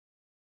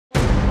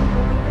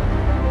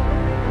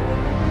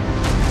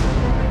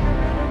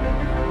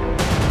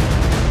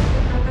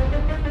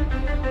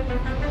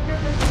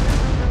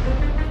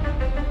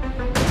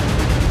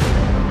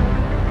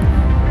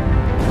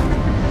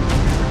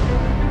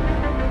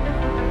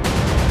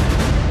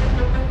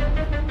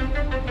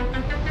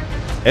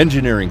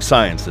Engineering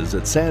Sciences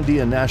at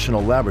Sandia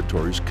National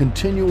Laboratories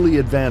continually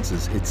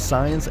advances its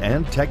science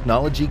and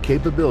technology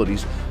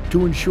capabilities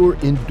to ensure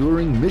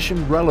enduring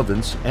mission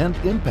relevance and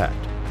impact.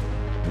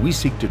 We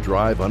seek to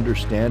drive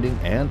understanding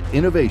and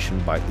innovation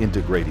by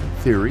integrating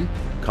theory,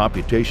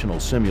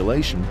 computational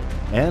simulation,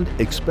 and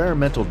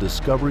experimental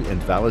discovery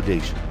and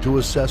validation to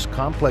assess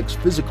complex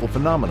physical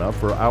phenomena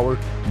for our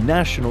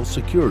national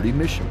security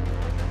mission.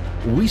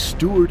 We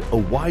steward a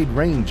wide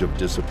range of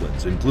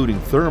disciplines,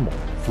 including thermal,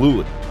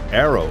 fluid,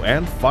 aero,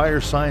 and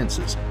fire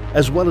sciences,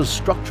 as well as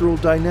structural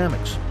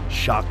dynamics,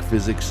 shock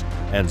physics,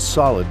 and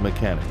solid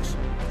mechanics.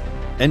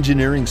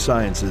 Engineering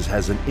Sciences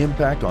has an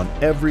impact on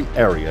every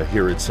area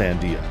here at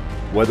Sandia,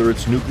 whether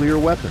it's nuclear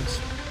weapons,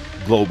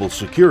 global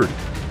security,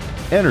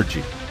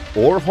 energy,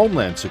 or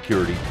homeland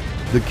security.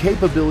 The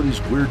capabilities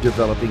we're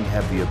developing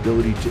have the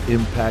ability to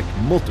impact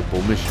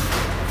multiple missions.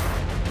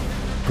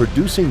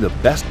 Producing the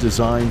best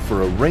design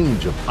for a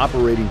range of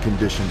operating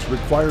conditions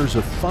requires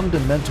a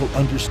fundamental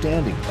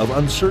understanding of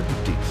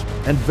uncertainties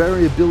and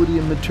variability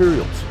in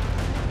materials,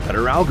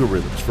 better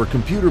algorithms for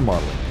computer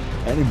modeling,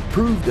 and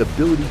improved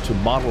ability to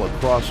model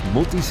across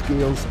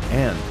multi-scales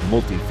and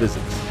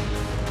multi-physics.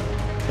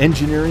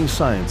 Engineering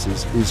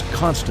Sciences is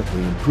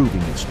constantly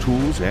improving its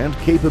tools and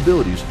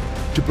capabilities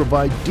to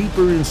provide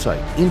deeper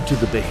insight into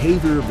the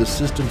behavior of the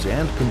systems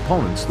and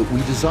components that we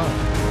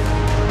design.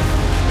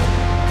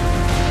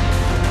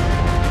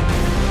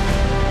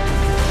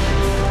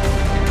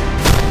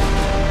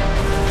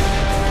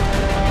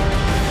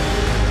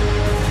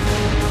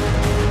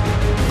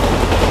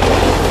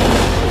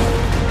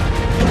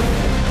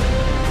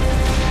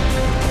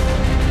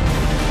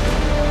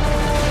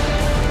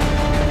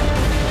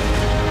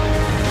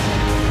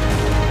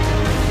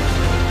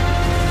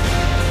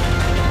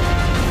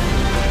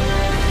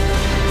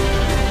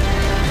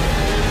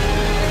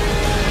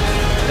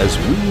 As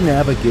we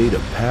navigate a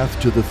path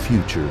to the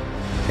future,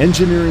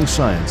 Engineering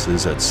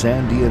Sciences at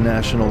Sandia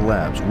National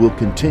Labs will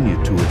continue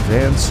to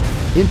advance,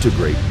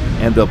 integrate,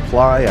 and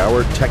apply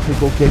our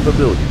technical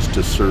capabilities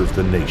to serve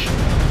the nation.